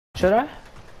Should I?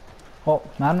 Oh,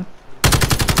 man. You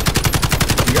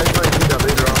guys might do that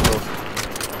later on though.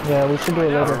 Yeah, we should do it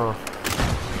later.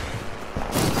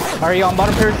 Alright, yo, I'm about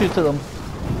to parachute to them.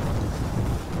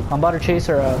 I'm about to chase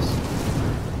her ass.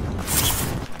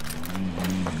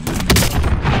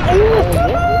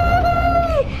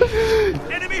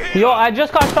 Yo, I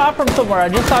just got shot from somewhere.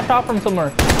 Yeah.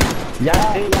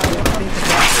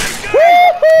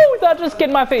 Woohoo! That just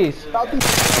skinned my face.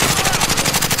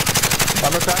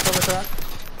 I'm a crack.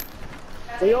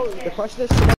 So yo, the question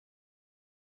is...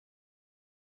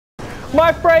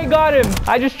 My Frey got him.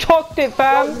 I just chucked it,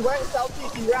 fam. Yo, he went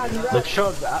southeast, he ran. The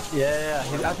chug, yeah.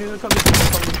 He's actually coming.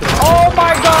 Oh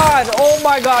my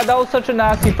god, that was such a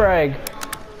nasty frag.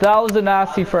 That was a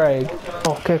nasty frag.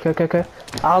 Okay.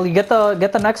 Ali, get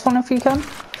the next one if you can. Wait.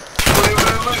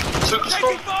 Took the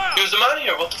smoke. He was the man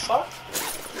here, what the fuck?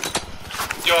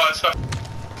 Yo, I saw.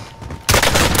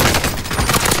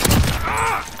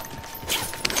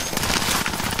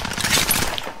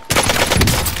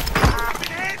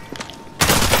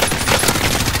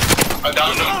 I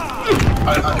downed him. I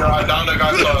downed that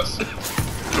guy's sauce.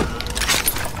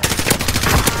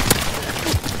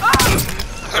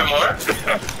 Is there more?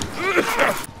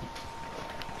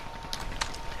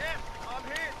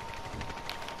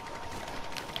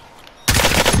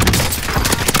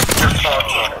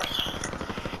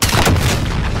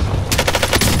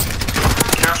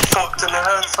 You're fucked in the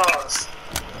head, sauce.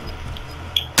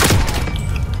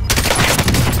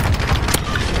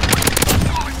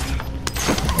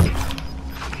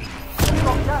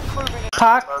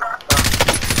 Pack.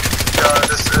 Yeah,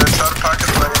 just try to pack as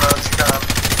many rounds as you can.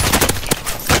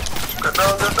 Good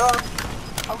done.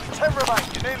 Only 10 remain,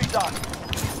 you're nearly done.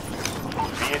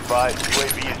 Be advised,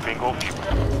 UAV is bingo.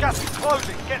 Gas is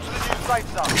closing, get to the new safe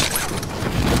zone.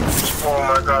 Oh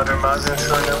my god, imagine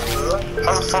showing up.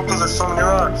 How the fuck was there so many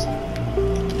rocks?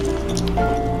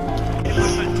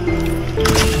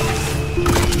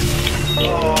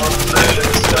 Oh,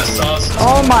 that's awesome.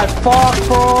 Oh my fuck,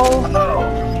 bro.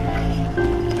 Oh.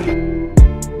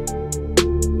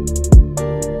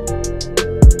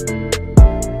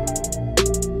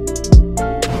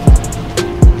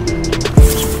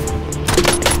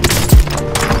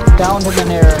 Down him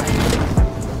in air.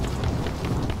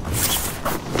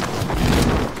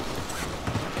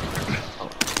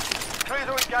 Clear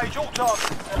to engage all targets.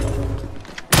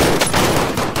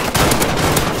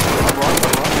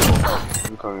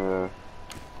 I'm coming there.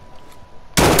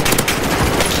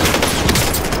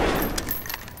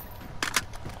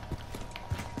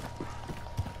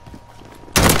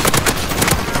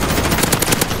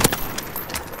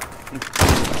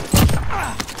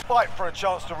 Fight for a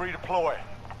chance to redeploy.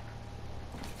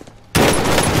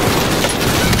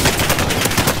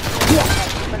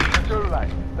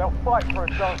 They'll fight for a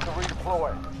chance to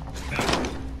redeploy.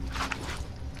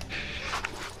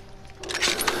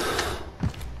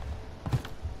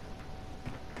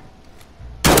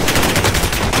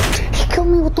 He killed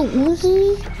me with the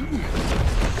Uzi?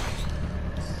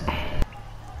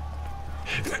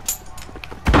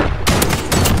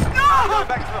 Go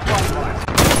back to the front line.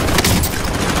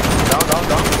 Down.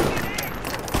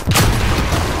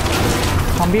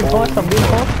 I'm being pushed.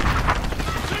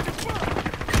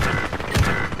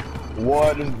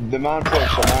 What? The man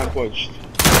pushed.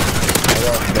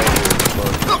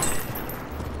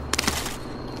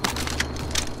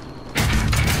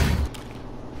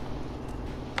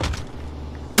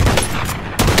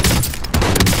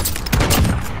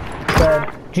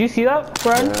 Do you see that,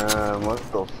 friend? Yeah, what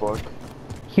the fuck?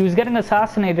 He was getting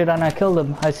assassinated and I killed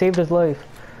him. I saved his life.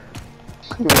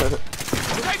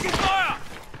 Taking fire!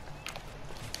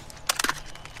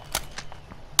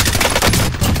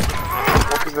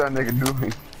 What is that nigga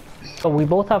doing? So we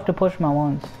both have to push him at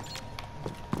once.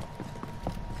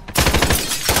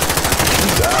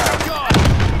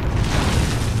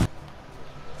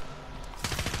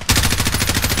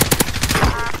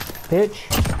 Bitch.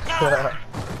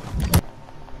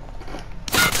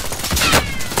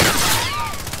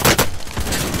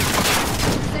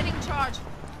 Setting charge.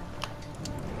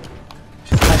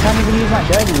 I can't even use my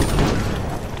daddy.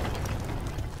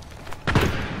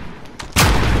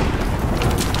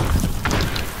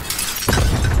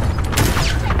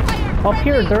 Up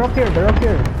here, they're up here.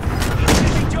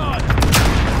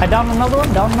 I downed another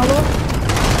one,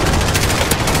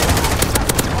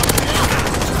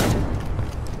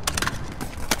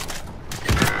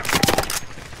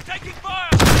 Taking fire!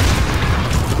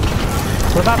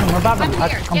 Revive him.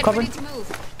 I'm covered.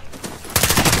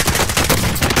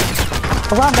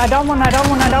 Around, I down one. There's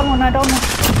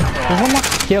one more.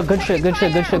 Yo, good shit. Gas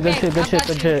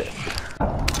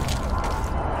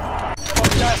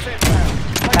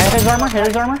inbound. I hit his armor, hit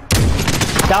his armor.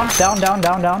 Down, down, down,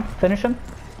 down, down. Finish him.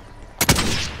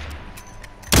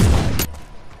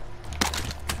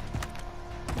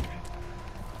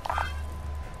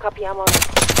 Copy, I'm on it.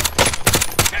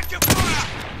 Check your fire!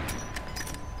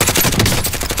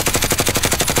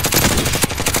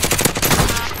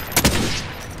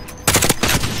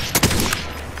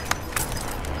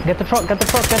 Get the truck, get the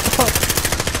truck, get the truck.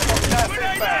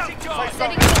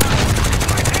 Setting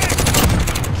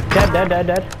Dead, dead, dead,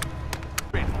 dead.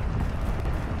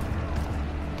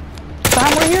 Sam,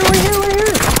 we're here, we're here, we're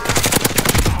here.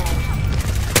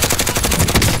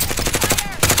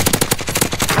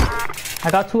 I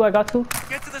got two, I got two.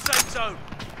 Get to the safe zone.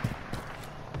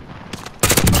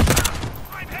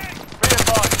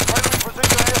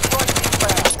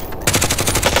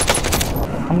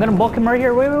 I'm gonna bulk him right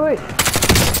here. Wait, wait, wait.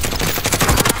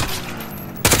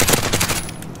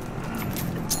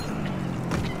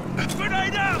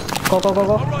 Grenade out! Go, go, go,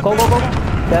 go. Go, go, go.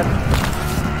 Dead.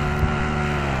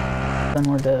 Then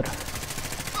we're dead.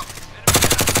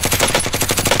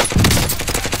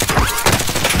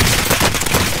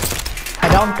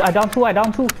 I down two, I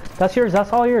down two. That's yours,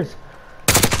 that's all yours.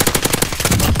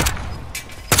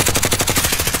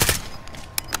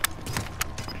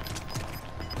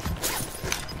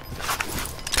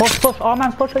 Push, push, all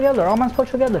mans push together, all mans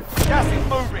push together. Gas is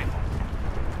moving.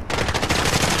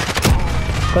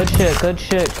 Good shit, good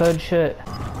shit, good shit.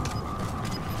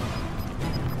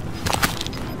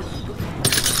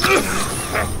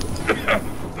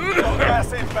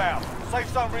 Gas inbound. Safe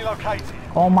zone relocated.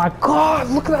 Oh my god,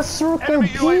 look at that circle, Enemy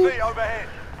dude. UAV overhead.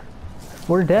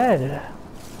 We're dead.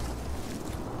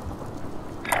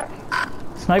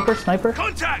 Sniper, sniper.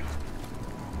 Contact!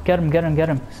 Get him, get him, get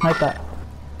him. Snipe that.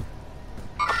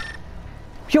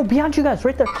 Yo, behind you guys,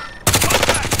 right there. Less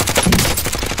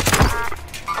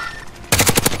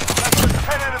than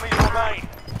 10 enemies remain.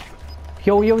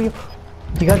 Yo, yo, yo.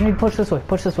 You guys need to push this way,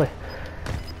 push this way.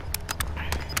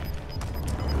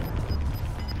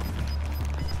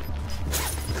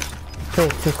 Okay,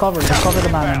 just cover the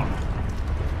man.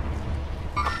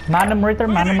 Man him right there,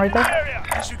 man him right there. Area.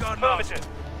 Disregard margin.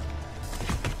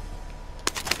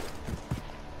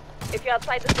 If you're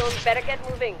outside the zone, better get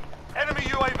moving. Enemy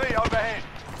UAV overhead.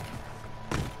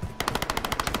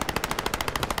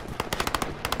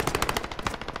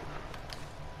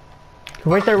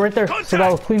 Right there, right there. Contact!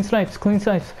 Survival, clean snipes, clean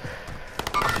snipes.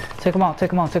 Take him out,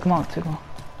 take him out, take him out, take him out.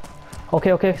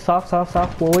 Okay, okay, soft, soft,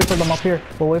 soft. We'll wait for them up here.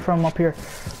 We'll wait for them up here.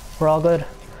 We're all good.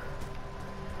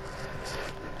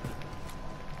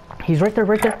 He's right there,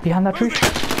 behind that tree.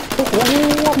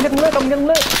 Oh, I'm getting lit, I'm getting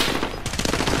lit.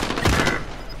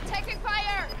 taking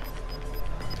fire.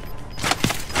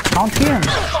 I don't see him.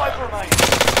 5 remain.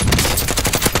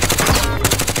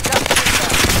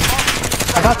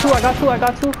 I got two, I got two, I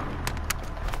got two.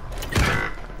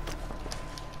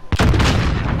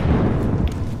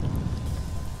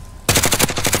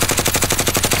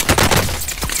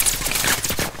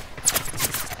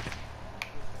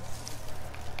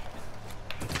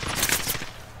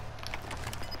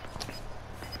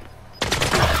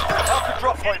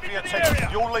 Drop point for your team.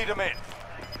 You'll lead them in.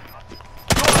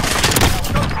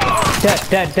 Dead,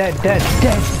 dead, dead, dead,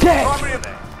 dead, dead. Primary in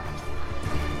there.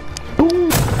 Boom.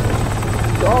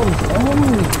 Dogs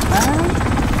only, man.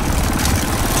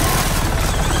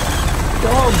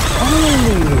 Dogs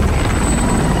only.